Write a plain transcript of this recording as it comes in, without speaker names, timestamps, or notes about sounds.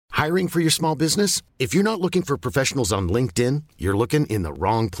Hiring for your small business? If you're not looking for professionals on LinkedIn, you're looking in the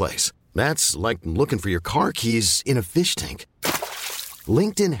wrong place. That's like looking for your car keys in a fish tank.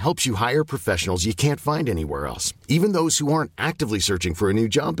 LinkedIn helps you hire professionals you can't find anywhere else, even those who aren't actively searching for a new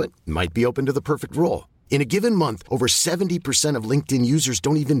job but might be open to the perfect role. In a given month, over 70% of LinkedIn users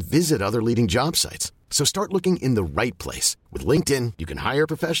don't even visit other leading job sites. So start looking in the right place. With LinkedIn, you can hire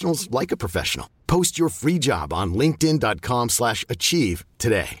professionals like a professional. Post your free job on linkedin.com/achieve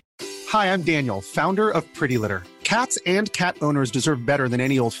today. Hi, I'm Daniel, founder of Pretty Litter. Cats and cat owners deserve better than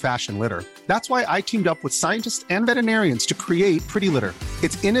any old-fashioned litter. That's why I teamed up with scientists and veterinarians to create Pretty Litter.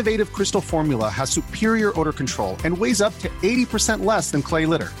 Its innovative crystal formula has superior odor control and weighs up to 80% less than clay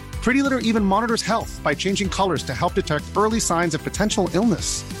litter. Pretty Litter even monitors health by changing colors to help detect early signs of potential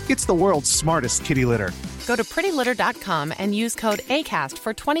illness. It's the world's smartest kitty litter. Go to prettylitter.com and use code ACAST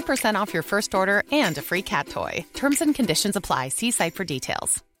for 20% off your first order and a free cat toy. Terms and conditions apply. See site for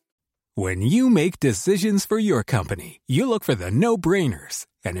details. When you make decisions for your company, you look for the no-brainers.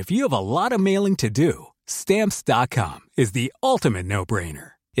 And if you have a lot of mailing to do, Stamps.com is the ultimate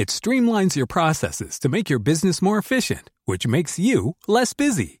no-brainer. It streamlines your processes to make your business more efficient, which makes you less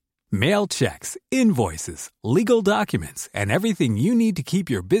busy. Mail checks, invoices, legal documents, and everything you need to keep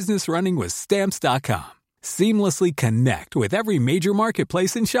your business running with Stamps.com. Seamlessly connect with every major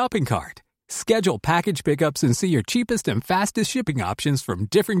marketplace and shopping cart. Schedule package pickups and see your cheapest and fastest shipping options from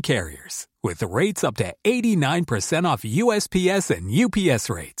different carriers, with rates up to 89% off USPS and UPS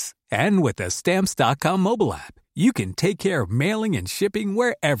rates. And with the Stamps.com mobile app, you can take care of mailing and shipping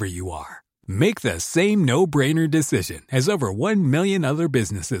wherever you are. Make the same no-brainer decision as over 1 million other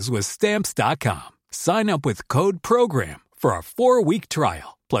businesses with Stamps.com. Sign up with code PROGRAM for a 4-week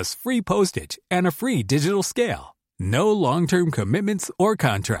trial, plus free postage and a free digital scale. No long-term commitments or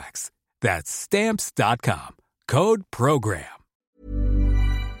contracts. That's Stamps.com. Code PROGRAM.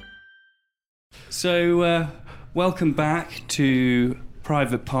 So, welcome back to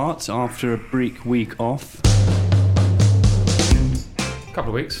Private Parts after a brief week off. A couple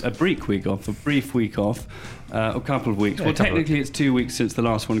of weeks. A brief week off. A couple of weeks. Yeah, well, technically it's 2 weeks since the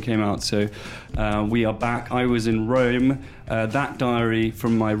last one came out, so we are back. I was in Rome. That diary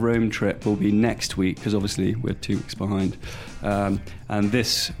from my Rome trip will be next week, because obviously we're 2 weeks behind. And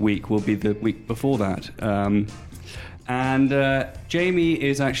this week will be the week before that. And Jamie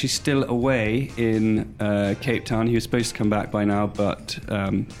is actually still away in Cape Town. He was supposed to come back by now, but,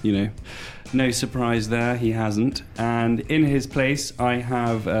 no surprise there, he hasn't. And in his place, I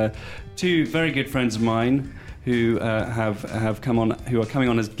have two very good friends of mine who have come on, who are coming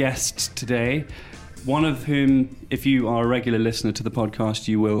on as guests today. One of whom, if you are a regular listener to the podcast,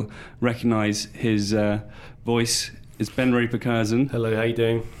 you will recognise his voice. Is Ben Rupert-Curzon. Hello, how you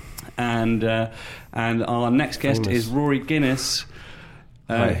doing? And our next guest is Rory Guinness.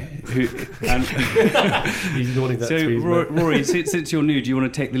 He's nodding that so, to Rory, since you're new, do you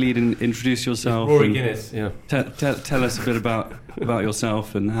want to take the lead and introduce yourself? Rory Guinness, yeah. Tell us a bit about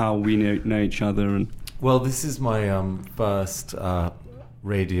yourself and how we know each other. And well, this is my first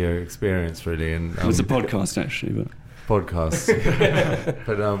radio experience, really. And it's a podcast, actually. Podcast.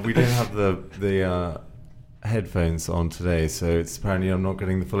 But we don't have the headphones on today, so it's apparently I'm not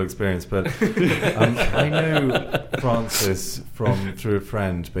getting the full experience, but I know Francis through a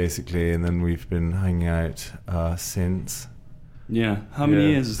friend, basically, and then we've been hanging out since. Yeah. How many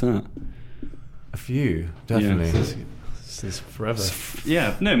years is that? A few, definitely. Yeah. Since forever.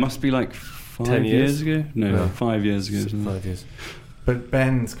 Yeah, no, it must be like 5 10 years ago. No, yeah. 5 years ago. 5 years. But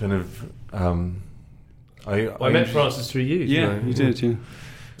Ben's kind of I met Francis through you. Yeah, you did, yeah.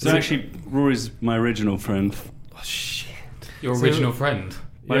 So actually, Rory's my original friend. Oh, shit. Your original friend?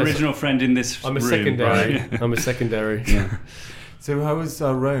 My original friend in this I'm a room. secondary. Right? I'm a secondary. Yeah. So how was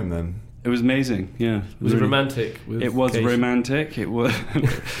Rome then? It was amazing, yeah. Was it romantic? It was romantic. It was,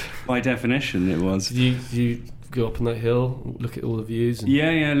 by definition, it was. Did you go up on that hill, look at all the views?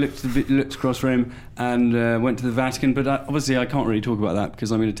 Yeah, looked across Rome and went to the Vatican. But obviously I can't really talk about that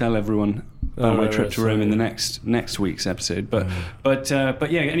because I'm going to tell everyone about my trip to Rome in the next week's episode. But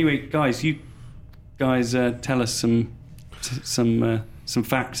yeah. Anyway, guys, you guys tell us some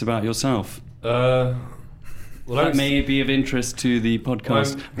facts about yourself. Well, that may be of interest to the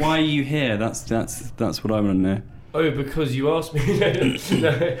podcast. Why are you here? That's what I want to know. Oh, because you asked me.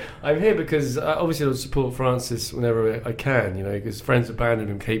 No, I'm here because obviously I'll support Francis whenever I can. Because friends abandoned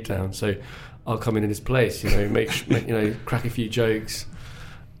him in Cape Town, so I'll come in his place. Make crack a few jokes.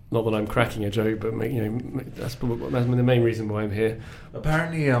 Not that I'm cracking a joke, but that's the main reason why I'm here.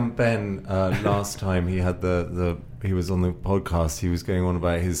 Apparently, Ben last time he had the he was on the podcast, he was going on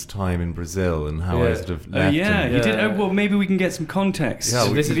about his time in Brazil and how I sort of left him. He did. Oh, well, maybe we can get some context. Yeah,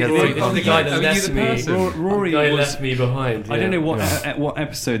 This is the guy that left me. Rory left me behind. I don't know what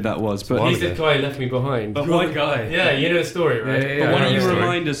episode that was, but he's the guy who left me behind. But what guy? Yeah, you know the story, right? But why don't you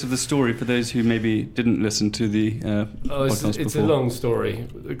remind us of the story for those who maybe didn't listen to the podcast before? It's a long story.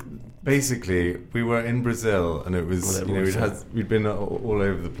 Basically, we were in Brazil, and it was we'd been all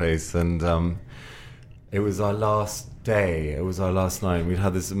over the place, and it was our last day. It was our last night. We'd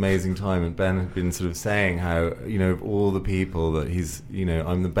had this amazing time, and Ben had been sort of saying how, of all the people that he's,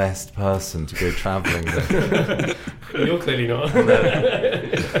 I'm the best person to go travelling with. You're clearly not.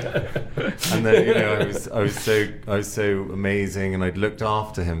 And then I was so amazing, and I'd looked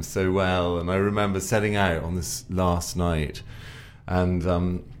after him so well. And I remember setting out on this last night, and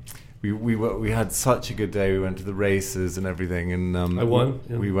we had such a good day. We went to the races and everything, and I won.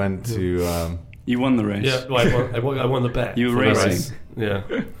 We went to. You won the race. Yeah, well, I won the bet. You were racing. Yeah.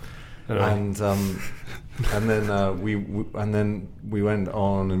 And then we went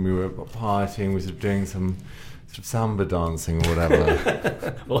on, and we were partying. We were doing some sort of samba dancing or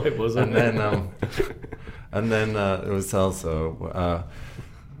whatever. Well, it wasn't. And then it was salsa.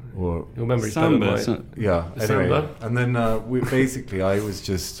 Or your memory's samba. Yeah. Anyway, samba. And then I was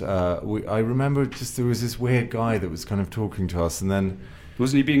just. I remember just there was this weird guy that was kind of talking to us, and then.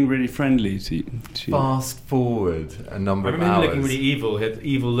 Wasn't he being really friendly to you? Fast forward a number of hours. I remember him looking really evil. He had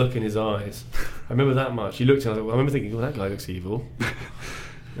evil look in his eyes. I remember that much. He looked at me. I remember thinking, well, that guy looks evil.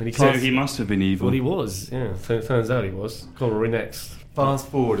 And so he must have been evil. Well, he was, yeah. So it turns out he was. Rory next. Fast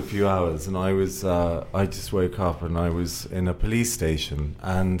forward a few hours, and I just woke up, and I was in a police station,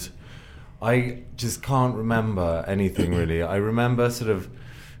 and I just can't remember anything really. I remember sort of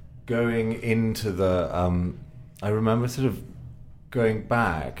going into the. I remember sort of going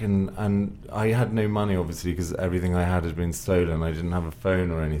back, and I had no money, obviously, because everything I had been stolen. I didn't have a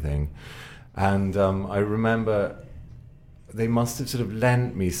phone or anything, and I remember they must have sort of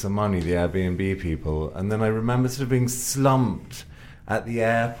lent me some money, the Airbnb people, and then I remember sort of being slumped at the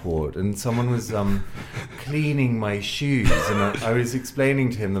airport, and someone was cleaning my shoes, and I was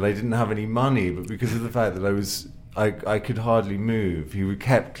explaining to him that I didn't have any money, but because of the fact that I could hardly move, he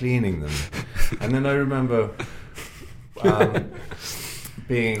kept cleaning them. And then I remember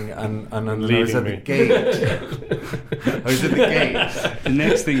being and I was at the gate. I was at the gate. The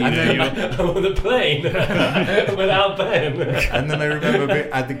next thing you know, you're on the plane without Ben. And then I remember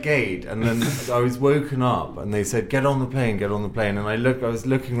at the gate, and then I was woken up, and they said, "Get on the plane, get on the plane." And I was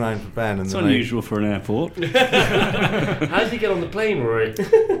looking around for Ben, and it's unusual for an airport. How did you get on the plane, Rory?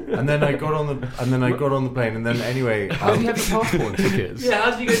 And then I got on the plane, and then anyway. How did you have your passport and tickets? Yeah,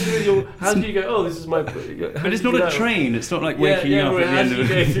 how did you go through your? How did you go? Oh, this is my. But it's not a train. It's not like waking up at the end of it.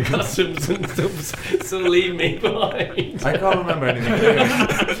 Go through customs and still leave me behind. I can't remember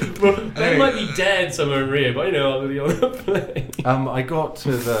anything. They might be dead somewhere in Rio, but I'll be on a plane. I got to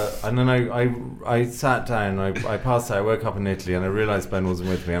and then I sat down. I passed out. I woke up in Italy, and I realised Ben wasn't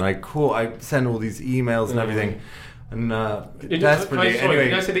with me. And I sent all these emails and everything. And desperately, anyway.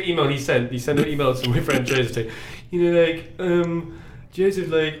 Can I say the email he sent? He sent an email to my friend Joseph saying,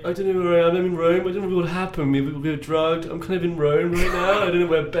 Joseph, I don't know where I am. I'm in Rome. I don't know what happened. We were drugged. I'm kind of in Rome right now. I don't know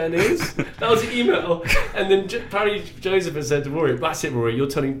where Ben is. That was the email. And then apparently Joseph had said to Rory, "That's it, Rory. You're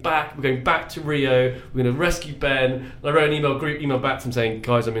turning back. We're going back to Rio. We're going to rescue Ben." And I wrote an group email back to him saying,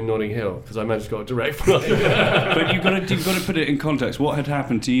 "Guys, I'm in Notting Hill," because I managed to get a direct flight. But you've got to put it in context. What had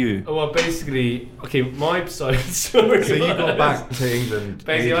happened to you? Well, basically, my side story. So you got back to England.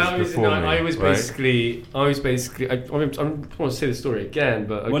 Basically, I want to say the story again,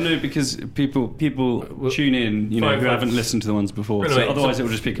 but because people tune in, who haven't listened to the ones before. Anyway, so otherwise, it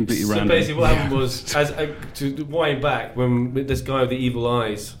will just be completely random. So basically, what happened was, to wind back, when this guy with the evil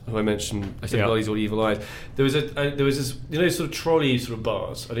eyes, who I mentioned, I said, "These all evil eyes." There was this, sort of trolley sort of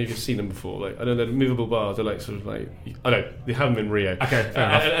bars. I don't know if you've seen them before. I don't know, movable bars. They're they haven't been in Rio. Okay, fair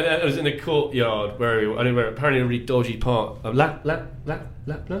enough. And I was in a courtyard apparently a really dodgy part of Lapa.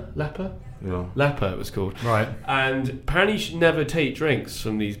 Yeah. Lapa, it was called. Right. And apparently you should never take drinks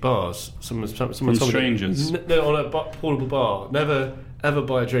from these bars. Someone from strangers? No, on a portable bar. Never, ever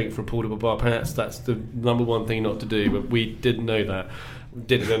buy a drink from a portable bar. Apparently that's the number one thing not to do, but we didn't know that. We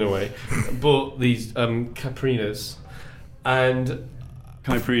did it anyway. Bought these Caprinas. And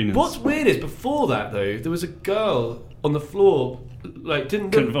Caprinas. What's weird is, before that, though, there was a girl on the floor,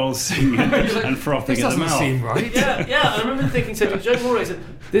 convulsing and frothing at the mouth. This doesn't seem right. Yeah. I remember thinking, Joe Moore, I said,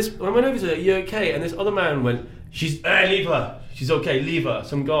 I went over to her, "Are you okay?" And this other man went, "Leave her. She's okay, leave her.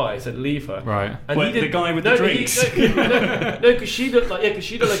 Some guy said, leave her. Right. And What, the guy with the drinks? No, because she looked like a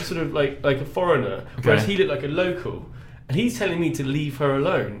sort of like a foreigner, whereas he looked like a local. And he's telling me to leave her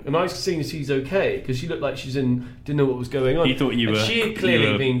alone. And I was seeing she's okay, because she looked like didn't know what was going on. He thought you were... She had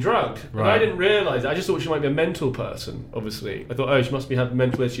clearly been drugged. Right. And I didn't realise that. I just thought she might be a mental person, obviously. I thought, oh, she must have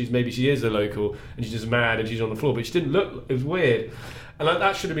mental issues. Maybe she is a local, and she's just mad, and she's on the floor. But she didn't look... It was weird. And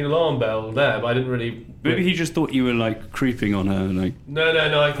that should have been an alarm bell there, but I didn't really... Maybe he just thought you were, like, creeping on her, like... No,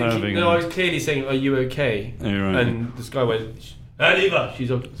 I think... Having- I was clearly saying, are you okay? Oh, right. And this guy went, leave her.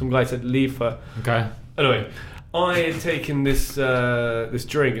 Some guy said, leave her. Okay. Anyway, I had taken this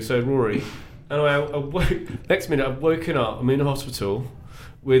drink, and so had Rory. And I woke... Next minute, I've woken up. I'm in hospital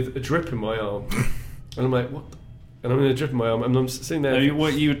with a drip in my arm. And I'm like, what? And I'm in a drip in my arm, and I'm sitting there... you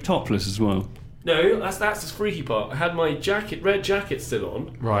were topless as well? No, that's the freaky part. I had my red jacket still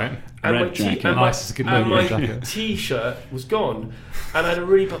on. Right. And Red my jacket. and Nice, it's a good and logo, my jacket. t-shirt was gone. And I had a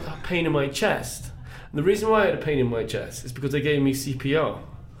really bad pain in my chest. And the reason why I had a pain in my chest is because they gave me CPR.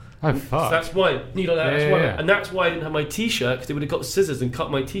 Oh, So fuck. that's why, Yeah. and that's why I didn't have my t-shirt, because they would have got scissors and cut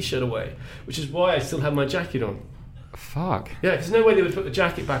my t-shirt away, which is why I still have my jacket on. Fuck. Yeah, because there's no way they would put the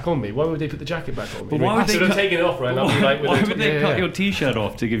jacket back on me. Why would they put the jacket back on me? But why would they they have cut- taken it off, right? And I'll be like, Why would they Yeah, cut yeah. your t-shirt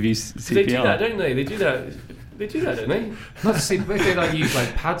off to give you CPR? They do that, don't they? They do that. They do that, don't they? Not to see, maybe they like use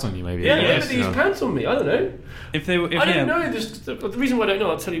like pads on you, maybe. Yeah, Yes. maybe they use pants on me. I don't know. If they were... I don't know. The reason why I don't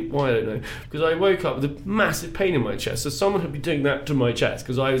know, I'll tell you why I don't know. Because I woke up with a massive pain in my chest. So someone had been doing that to my chest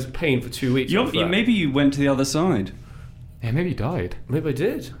because I was in pain for 2 weeks. after that. Maybe you went to the other side. Yeah, maybe you died. Maybe I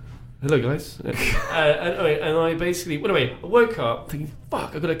did. Hello, guys. And I basically... Anyway, I woke up thinking,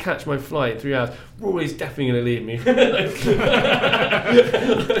 fuck, I've got to catch my flight in 3 hours. Rory's definitely going to leave me.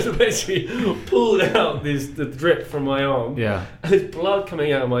 I basically pulled out the drip from my arm. Yeah. And there's blood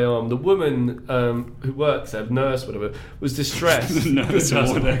coming out of my arm. The woman who works there, nurse, whatever, was distressed. Nurse or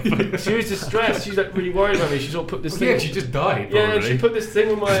whatever. She was distressed. She's like really worried about me. She's all put this thing. Yeah, she just died. Yeah, Probably. she put this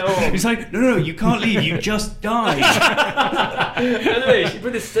thing on my arm. It's like, no, you can't leave. You just died. Anyway, she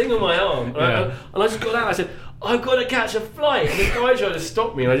put this thing on my arm, right? Yeah. And I just got out. I said, I've got to catch a flight. And the guy tried to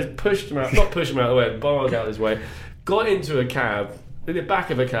stop me, and I just pushed him out. Not pushed him out of the way, barred out his way. Got into a cab, in the back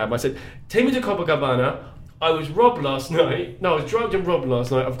of a cab. I said, take me to Copacabana. I was robbed last night. No, I was drugged and robbed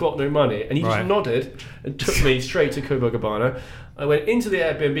last night. I've got no money. And he Right. just nodded and took me straight to Copacabana. I went into the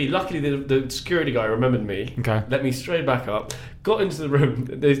Airbnb. Luckily, the security guy remembered me. Okay. Let me straight back up. Got into the room.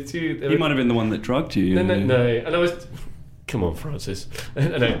 There's two... He might have been the one that drugged you. No. And I was... Come on, Francis.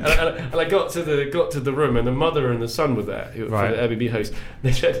 and I got to the room, and the mother and the son were there, who were Right. the Airbnb host.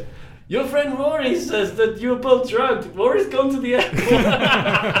 They said, your friend Rory says that you were both drugged. Rory's gone to the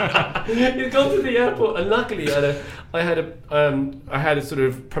airport. He's gone to the airport, and luckily I had a sort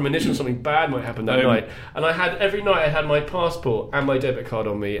of premonition something bad might happen that night. And every night I had my passport and my debit card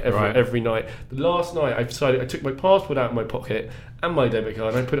on me every night. The last night I decided I took my passport out of my pocket and my debit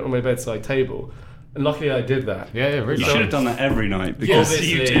card, and I put it on my bedside table. And luckily I did that. Yeah, really. You should have done that every night because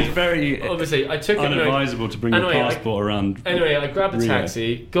it's very Obviously, I took it. unadvisable to bring your Anyway, passport around. Anyway, I grabbed a Rio.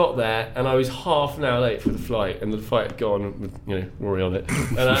 taxi, got there, and I was half an hour late for the flight, and the flight had gone with Rory on it.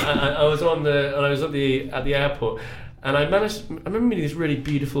 And I was at the airport, and I remember meeting this really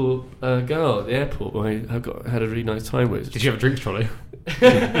beautiful girl at the airport who I had a really nice time with. Did you have a drinks trolley?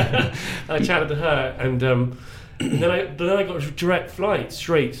 I chatted to her, and then I got a direct flight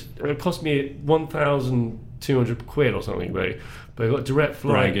straight. It cost me 1,200 quid or something, but I got a direct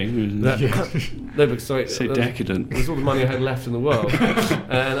flight. Bragging. No, because So decadent. It was all the money I had left in the world,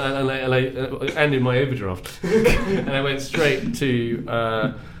 and I ended my overdraft, and I went straight to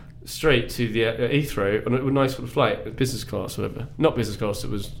the Heathrow on a nice little flight, business class, whatever. Not business class. It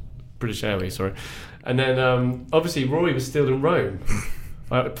was British Airways, sorry. And then obviously Rory was still in Rome.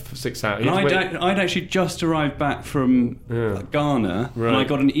 For 6 hours. And I'd actually just arrived back from Ghana, Right. and I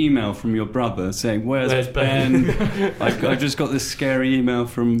got an email from your brother saying, "Where's Ben?" I just got this scary email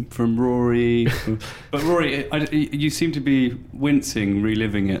from Rory. But Rory, you seem to be wincing,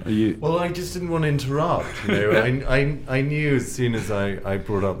 reliving it. Are you? Well, I just didn't want to interrupt. I knew as soon as I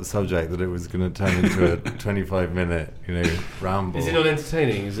brought up the subject that it was going to turn into a 25-minute, ramble. Is it not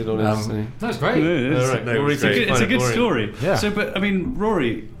entertaining? Is it not entertaining? That's great. No, All right. No, Rory's it's a good Rory. story. Yeah. So, but I mean, Rory,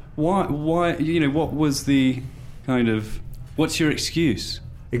 why? What was the kind of? What's your excuse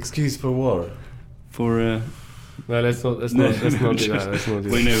Excuse for what? for? No, let's not do that. Let's not do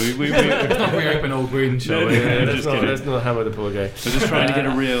We that. know we Let's not reopen old wounds, shall we? Yeah, Just kidding. let's not hammer the poor guy. We're just trying to get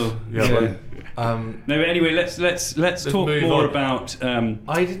a real. Yeah. No, but anyway, let's talk move more on. about.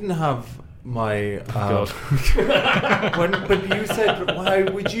 I didn't have my God. but you said, why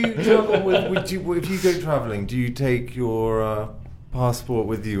would you travel with? If you go travelling, do you take your passport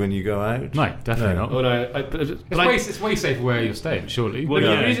with you when you go out? No, definitely not. Oh no, It's way safer where you're staying, surely. Well, the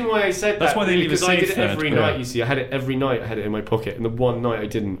yeah. reason why I said That's that why they leave a because I did safe it every there. night. You see, I had it every night. I had it in my pocket, and the one night I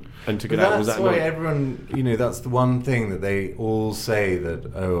didn't and took But it out was that's that why night. everyone, that's the one thing that they all say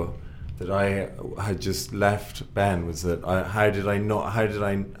that I had just left Ben was that how did I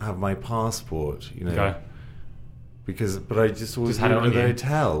have my passport? Okay. But I just always Just had had it it at the on you.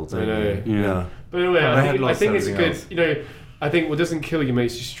 hotel. I know. Yeah. But anyway, I had I lost think it's everything good. else. I think what doesn't kill you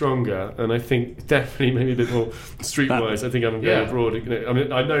makes you stronger, and I think definitely maybe a bit more streetwise. I think I'm going abroad. I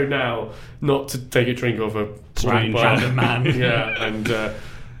mean, I know now not to take a drink off a Strange bar. random man. Yeah, and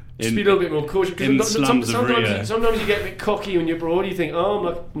just be a little bit more cautious. in Because slums of Rio. sometimes you get a bit cocky when you're abroad. You think, oh,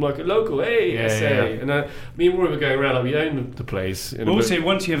 I'm like a local. Hey, Yeah, SA. yeah. And me and Roy were going around like we own the place. But also,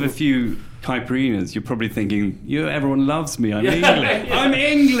 once you have a few caipirinhas, you're probably thinking, everyone loves me. I'm English. Yeah. I'm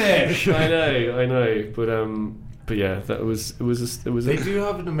English. I know, but yeah, it was. They do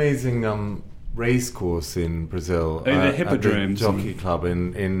have an amazing race course in Brazil. Oh, the Hippodrome. At the Jockey Club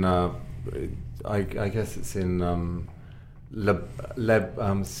in I guess it's in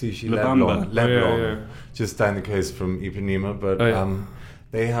Sushi Lebamba. Leblon, just down the coast from Ipanema. But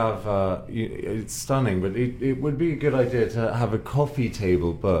they have it's stunning. But it would be a good idea to have a coffee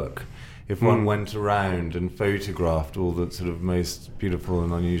table book. If one went around and photographed all the sort of most beautiful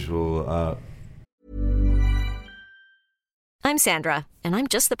and unusual. I'm Sandra, and I'm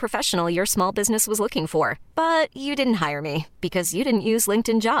just the professional your small business was looking for. But you didn't hire me because you didn't use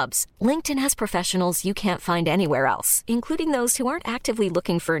LinkedIn Jobs. LinkedIn has professionals you can't find anywhere else, including those who aren't actively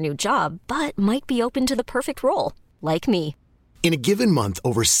looking for a new job, but might be open to the perfect role, like me. In a given month,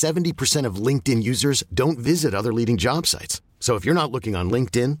 over 70% of LinkedIn users don't visit other leading job sites. So if you're not looking on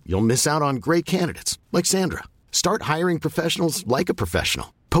LinkedIn, you'll miss out on great candidates like Sandra. Start hiring professionals like a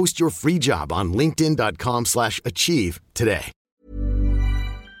professional. Post your free job on linkedin.com/achieve today.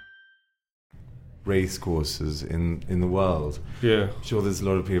 Race courses in the world. Yeah. I'm sure there's a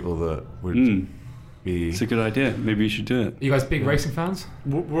lot of people that would be. It's a good idea. Maybe you should do it. Are you guys big racing fans?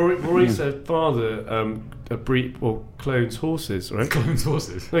 Rory's father clones horses, right? Clones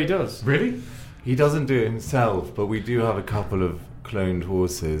horses? No, he does. Really? He doesn't do it himself, but we do have a couple of cloned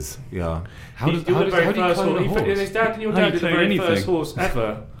horses. Yeah. How do you clone a horse? His dad and your How do dad you did the clone very anything? first horse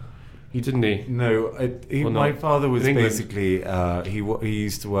ever. He didn't he? No, Or my not? father was In England? basically he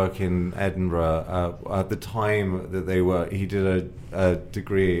used to work in Edinburgh at the time that he did a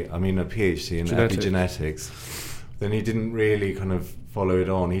degree, a PhD in epigenetics. Then he didn't really kind of follow it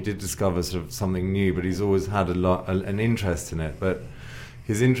on. He did discover sort of something new, but he's always had an interest in it. But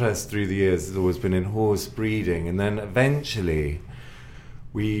his interest through the years has always been in horse breeding, and then eventually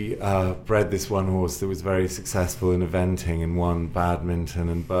we bred this one horse that was very successful in eventing and won badminton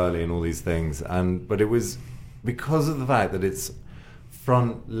and Burghley and all these things. But it was because of the fact that its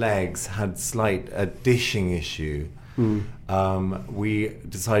front legs had a dishing issue. We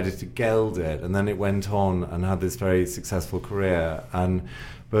decided to geld it, and then it went on and had this very successful career.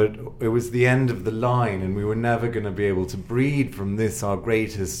 But it was the end of the line, and we were never going to be able to breed from this, our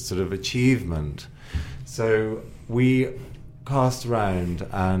greatest sort of achievement. So we cast around,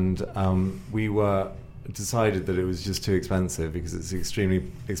 and we decided that it was just too expensive because it's an extremely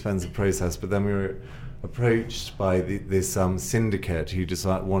expensive process. But then we were approached by this syndicate who just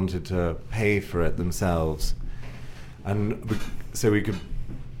wanted to pay for it themselves, and so we could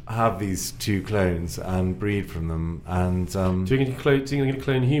have these two clones and breed from them. And Do you think you're going to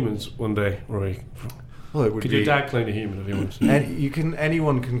clone humans one day, Rory? well, it would Could be your dad clone a human if he wants?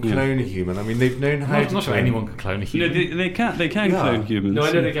 anyone can clone a human. I mean, they've known how I'm to not sure clone. anyone can clone a No, human. they can Yeah. clone humans. No,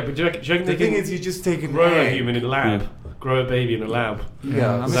 I know they can, but do you reckon The they thing can is, you just take an grow a egg. human in a lab? Grow a baby in a lab?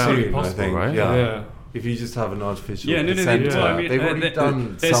 Yeah, that's soon, really I possible, think. right? Yeah. If you just have an artificial Yeah, no, placenta. They've already there-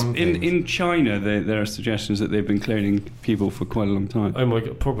 done there's- some things. in China, there are suggestions that they've been cloning people for quite a long time. Oh my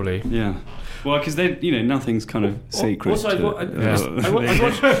god, probably. Yeah, well, because nothing's kind of sacred. Also,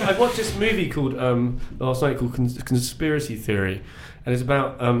 I watched this movie called last night called Conspiracy Theory, and it's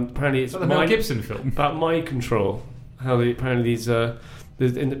about apparently it's Is that the Mel Gibson film? about mind control. How they apparently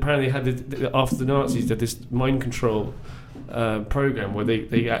apparently had after the Nazis did this mind control program where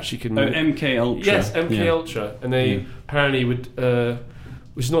they actually can. MK Ultra. Yes, MK Yeah. Ultra, and they apparently would.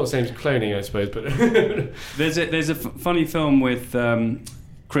 Which is not the same as cloning, I suppose, but There's a funny film with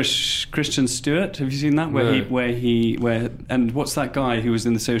Christian Stewart. Have you seen that? And what's that guy who was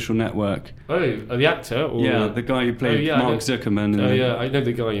in The Social Network? the actor, or The guy who played I Mark know. Zuckerman. I know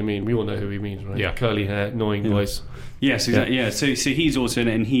the guy you mean. We all know who he means, right? Yeah. Curly hair, annoying voice. Yes, exactly. Yeah. So he's also in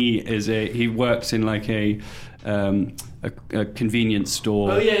it, and he works in like a convenience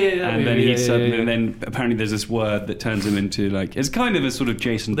store. Oh yeah. And then and then apparently there's this word that turns him into like it's kind of a sort of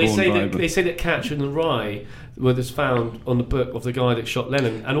Jason Bourne vibe. They say that Catcher in the Rye was found on the book of the guy that shot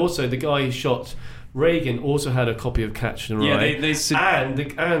Lennon, and also the guy who shot Reagan also had a copy of Catcher in the Rye.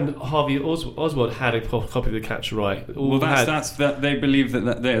 And Harvey Oswald had a copy of the Catcher in the Rye. Well, that's they believe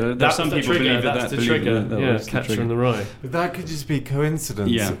that some people believe that's the trigger. Yeah, Catcher in the Rye. But that could just be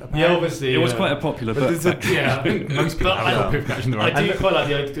coincidence. Yeah, obviously. It was quite a popular book. I think most people have a copy of Catcher in the Rye. I do quite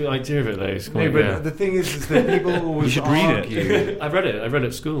like the idea of it, though. But the thing is that people always you should read argue. I read it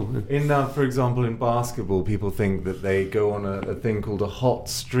at school. In for example, in basketball, people think that they go on a thing called a hot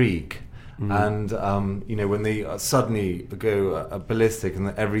streak. And when they suddenly go ballistic,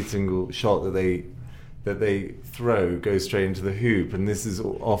 and every single shot that they throw goes straight into the hoop, and this is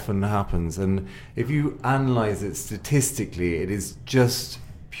often happens. And if you analyse it statistically, it is just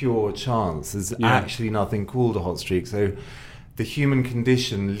pure chance. There's actually nothing called a hot streak. So the human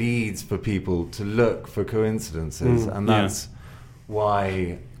condition leads for people to look for coincidences, and that's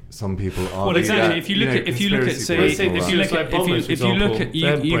why. Some people argue. Well, exactly. That, if you look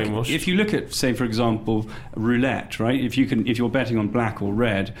at, say, for example, roulette, right? If you're betting on black or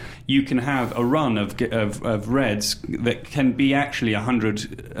red, you can have a run of reds that can be actually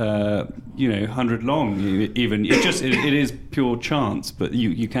 100, 100 long. Even it is pure chance, but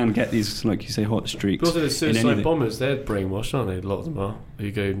you can get these, like you say, hot streaks. But also the suicide bombers, they're brainwashed, aren't they? A lot of them are.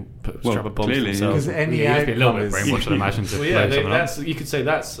 You go and strap a bomb to themselves. Because any outcome a little bit brainwashed, I'd imagine. You could say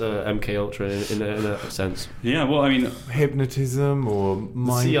that's MK Ultra in a sense. Yeah, well, I mean, hypnotism or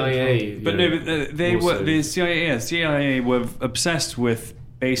mind CIA. But the CIA were obsessed with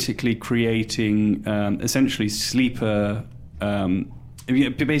basically creating essentially sleeper.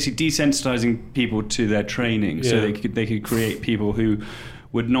 Basically desensitizing people to their training, so they could create people who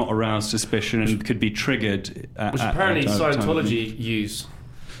would not arouse suspicion and could be triggered. Which apparently Scientology use.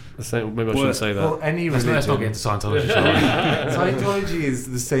 Maybe I shouldn't say that. Well, any religion. Let's not get into Scientology. Scientology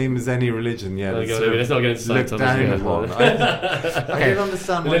is the same as any religion. Yeah, let's not get into Scientology. Look down upon. I don't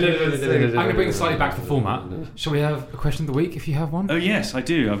understand why I'm going to bring it slightly back to the format. Shall we have a question of the week if you have one? Oh, yes, I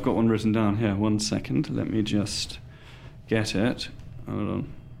do. I've got one written down here. 1 second. Let me just get it. Hold on.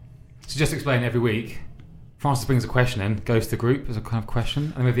 So just explain every week. Francis brings a question in, goes to the group as a kind of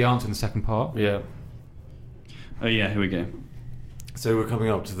question, and we have the answer in the second part. Yeah. Oh, yeah, here we go. So we're coming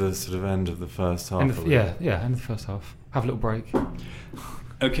up to the sort of end of the first half. End of the first half. Have a little break.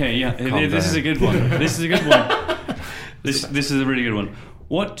 Okay, yeah. This is a good one. This is a good one. This is a really good one.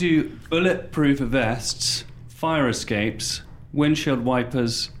 What do bulletproof vests, fire escapes, windshield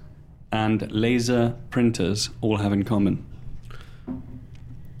wipers, and laser printers all have in common?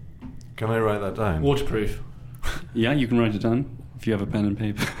 Can I write that down? Waterproof. Yeah, you can write it down if you have a pen and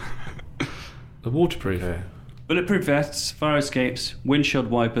paper. The waterproof. Okay. Bulletproof vests, fire escapes, windshield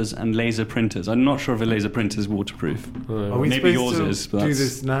wipers, and laser printers. I'm not sure if a laser printer is waterproof. Are we Maybe supposed yours to is. do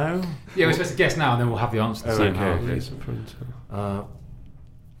this now? Yeah, we're supposed to guess now, and then we'll have the answer. Okay. Laser printer.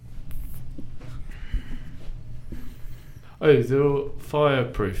 They're all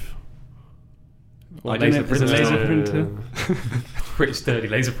fireproof. I don't know if it's a laser printer. Pretty sturdy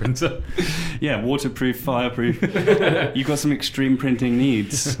laser printer. Yeah, waterproof, fireproof. You've got some extreme printing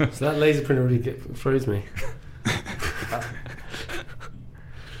needs. So that laser printer really froze me.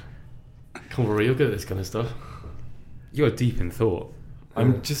 Come on, Rory, you're good at this kind of stuff. You're deep in thought.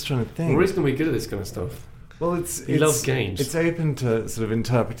 I'm just trying to think. Rory's going to be good at this kind of stuff. Well, he loves games. It's open to sort of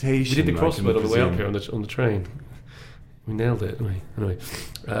interpretation. We did the crossword on the way up here on the train. We nailed it, didn't we? Anyway,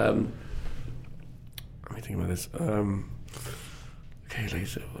 let me think about this. Okay,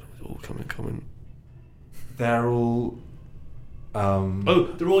 laser. All coming. They're all.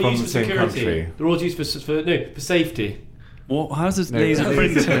 They're all used for security. Country. They're all used for safety. What? How's this laser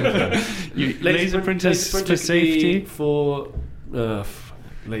printer? Laser printers for safety? For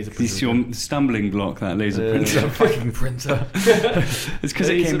laser printer. It's your stumbling block, that laser printer. Fucking printer. It's because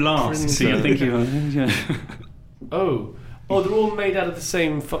it came last, so you're thinking of Oh, they're all made out of the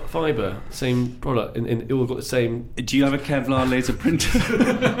same fibre, same product, and it all got the same... Do you have a Kevlar laser printer?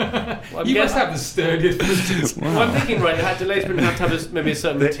 Well, you must have the sturdiest printers. Wow. Well, I'm thinking, right, the laser printer have to have maybe a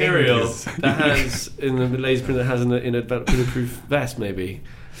certain material that has, in the laser printer has in a bulletproof vest, mayy.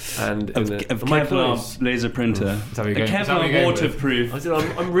 And of Kevlar laser printer. A Kevlar waterproof. I said,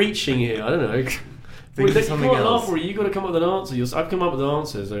 I'm reaching here, I don't know. You can't laugh, Rory, you've got to come up with an answer. I've come up with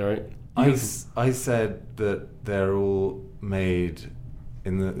answers, all right? I said that they're all made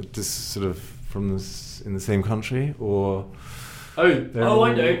in the same country, or Oh,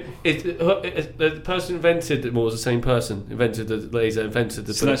 I know. The person invented it was the same person. Invented the laser, invented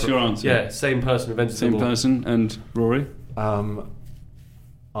the... So that's your answer? Yeah, same person invented Same them all. person. And Rory?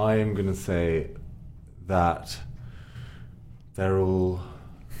 I am going to say that they're all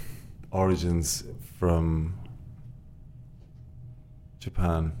origins from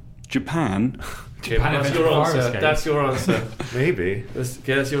Japan. Japan? Japan That's invented your the fire answer. escape. That's your answer. Maybe. That's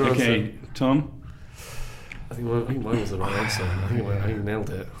your answer. Okay, Tom? I think mine was the right answer. I think I nailed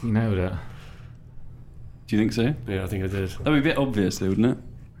it. You nailed it. Do you think so? Yeah, I think I did. That would be a bit obvious, though, wouldn't it?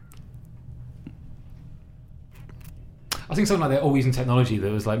 I think something like they're all using technology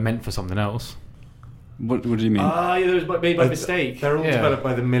that was like meant for something else. What do you mean? Yeah, it was made by mistake. They're all developed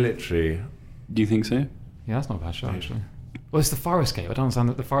by the military. Do you think so? Yeah, that's not a bad shot, actually. Well, it's the fire escape. I don't understand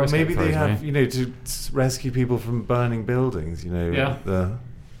that the fire escape. Maybe they throws have, me. to rescue people from burning buildings, Yeah. The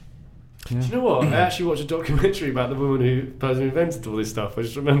Do you know what? I actually watched a documentary about the woman who invented all this stuff. I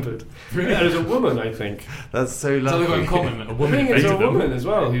just remembered. Really? Yeah, it was a woman, I think. That's so So they've got in lucky. common. A I woman think it's a invented them. woman as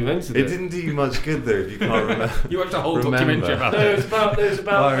well who invented It it. didn't do you much good though if you can't remember. You watched a whole Remember. documentary about No, it. it was about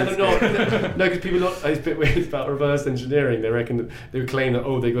Fire whether or not. No, because people it's a bit weird. It's about reverse engineering. They reckon that they would claim that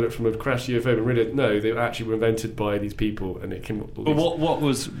they got it from a crashed UFO, but really no, they actually were invented by these people, and it came. But what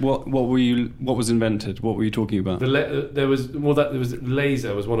was invented? What were you talking about? There was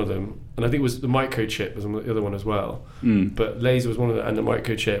laser was one of them, and I think it was the microchip was the other one as well. But laser was one of them, and the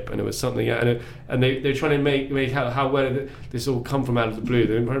microchip, and it was something, and they're trying to make out how well this all come from out of the blue.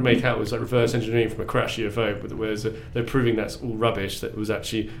 They're trying to make out it was like reverse engineering from a crashed UFO, but whereas they're proving that's all rubbish. That it was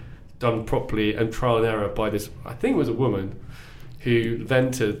actually done properly and trial and error by this. I think it was a woman who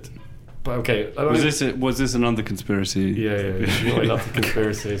invented. But okay, Was this another conspiracy? Yeah. You know, I love the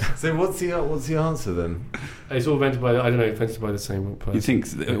conspiracies. So what's the answer then? It's all invented by invented by the same person. You think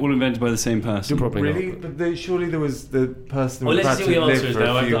they're all invented by the same person? You're probably Really? not. But surely there was the person Well, who let's see what the lived answer is for a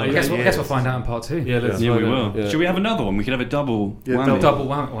now. few I Guess years. we'll find out in part 2. Yeah, let's Yeah, we find will. out, yeah. Should we have another one? We could have a double Yeah, whammy. Double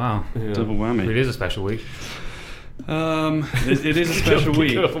whammy. Wow. Yeah. Double whammy. It is a special week. It is a special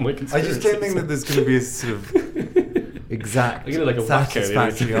week. I just don't think that there's going to be a sort of exact I'm gonna like a wacko,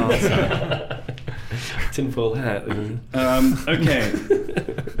 satisfactory answer. Tinfoil hat. Okay.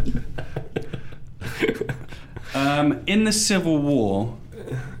 In the Civil War,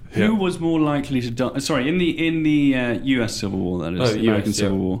 who was more likely to die? Sorry, in the U.S. Civil War, that is, the American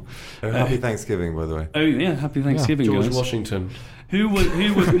Civil War. Happy Thanksgiving, by the way. Oh yeah, happy Thanksgiving, George guys. Washington. Who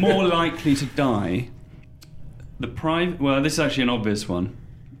was more likely to die? Well, this is actually an obvious one.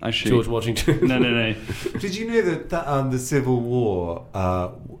 Actually, George Washington. No. Did you know that the Civil War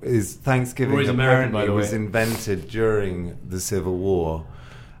is Thanksgiving? Rory's American, by apparently the way. was invented during the Civil War,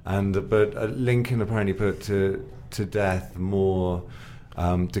 but Lincoln apparently put to death more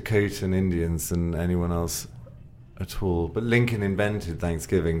Dakotan Indians than anyone else at all. But Lincoln invented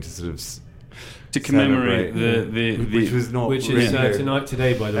Thanksgiving to sort of to commemorate celebrate, the which was not Which really is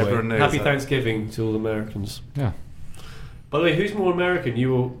today, by the Everyone way. knows Happy that. Thanksgiving to all Americans. Yeah. By the way, who's more American,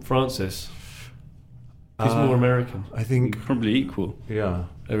 you or Francis? Who's more American? I think probably equal. Yeah.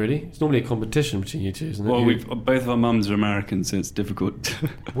 Oh, really? It's normally a competition between you two, isn't it? Well, both of our mums are American, so it's difficult.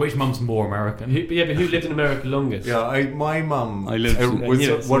 Which mum's more American? But who lived in America longest? Yeah, my mum I lived-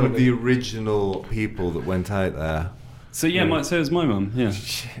 was one of the original people that went out there. So so is my mum. Yeah.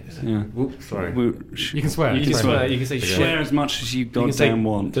 Yeah. Oops, sorry. You can swear. You can swear. You can say shit. Share as much as you can say- goddamn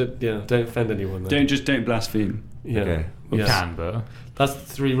want. Don't offend anyone. Though. Don't blaspheme. Yeah. Okay. You Yeah. can, but That's the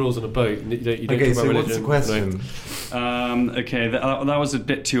 3 rules on a boat. You don't Okay, talk so about what's the religion. question? Okay, that was a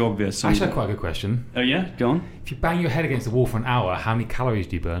bit too obvious. actually, that's quite a good question. Oh yeah, go on. If you bang your head against the wall for an hour, how many calories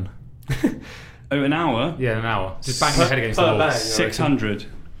do you burn? Oh, an hour. Yeah, an hour. Just bang your head against the per wall. bang. 600.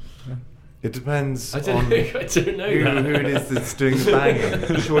 It depends I on don't know. I don't know who that. it is that's doing the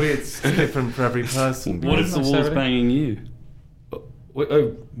banging. Surely it's different for every person. What if the wall's necessarily. banging you? What?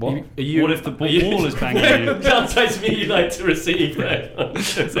 What if the wall is banging you? Can't say to me you like to receive that.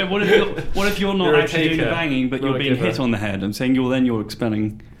 So what if you're not You're a actually doing the taker, banging, but not you're a being giver. hit on the head? I'm saying you're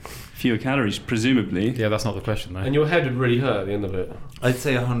expelling fewer calories, presumably. Yeah, that's not the question, though. And your head would really hurt at the end of it. I'd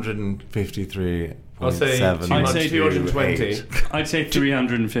say 153.7. I'll say I'd say 220. I'd say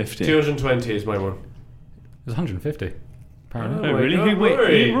 350. 220 is my one. It was 150. Apparently. Oh, my really? God,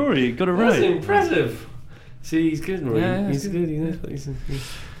 Wait, Rory, got it That's right. impressive. See, he's good, Rory. Yeah, he's he's good. He knows what he's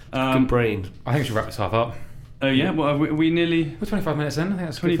good brain. I think we should wrap this half up. Oh yeah, well, are we nearly We're 25 minutes in. I think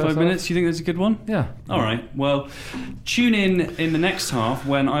that's a good 25 first minutes. You think that's a good one? half. Yeah. All right. Well, tune in the next half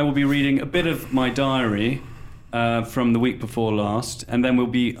when I will be reading a bit of my diary from the week before last, and then we'll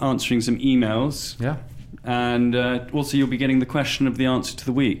be answering some emails, Yeah. and also you'll be getting the question of the answer to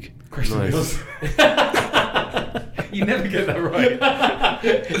the week. Question Nice. is- You never get that right.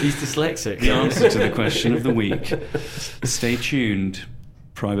 He's dyslexic. The answer to the question of the week. Stay tuned,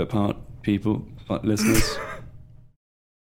 private part people, listeners.